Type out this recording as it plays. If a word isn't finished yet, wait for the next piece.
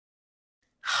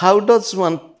how does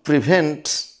one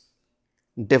prevent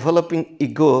developing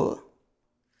ego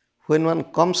when one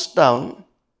comes down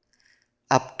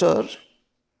after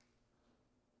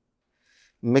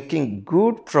making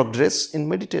good progress in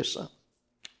meditation?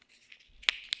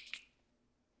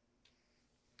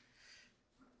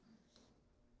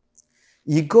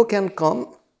 Ego can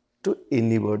come to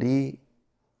anybody.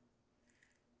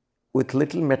 With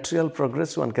little material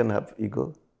progress, one can have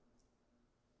ego.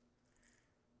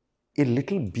 A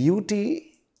little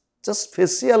beauty, just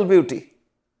facial beauty.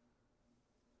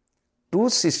 Two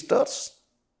sisters,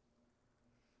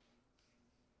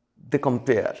 they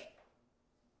compare.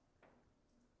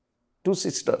 Two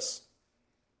sisters,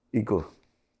 ego.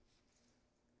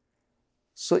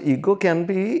 So ego can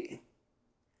be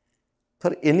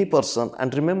for any person.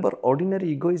 And remember,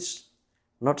 ordinary ego is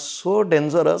not so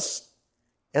dangerous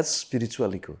as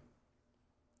spiritual ego.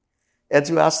 As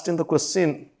you asked in the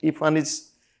question, if one is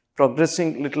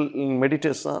progressing little in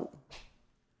meditation,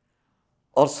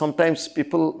 or sometimes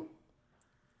people,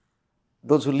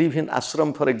 those who live in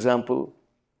ashram, for example,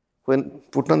 when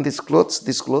put on these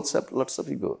clothes have lots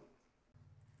of ego.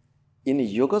 In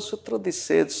Yoga Sutra, the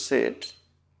sage said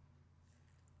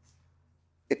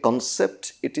a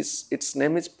concept, its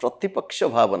name is Pratipaksha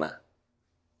Bhavana.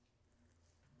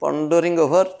 Pondering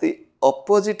over the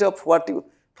opposite of what you,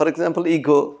 for example,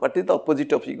 ego. What is the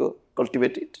opposite of ego?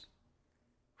 Cultivate it.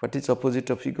 What is opposite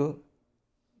of ego?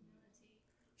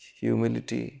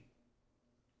 Humility.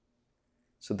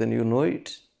 So then you know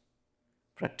it,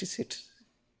 practice it.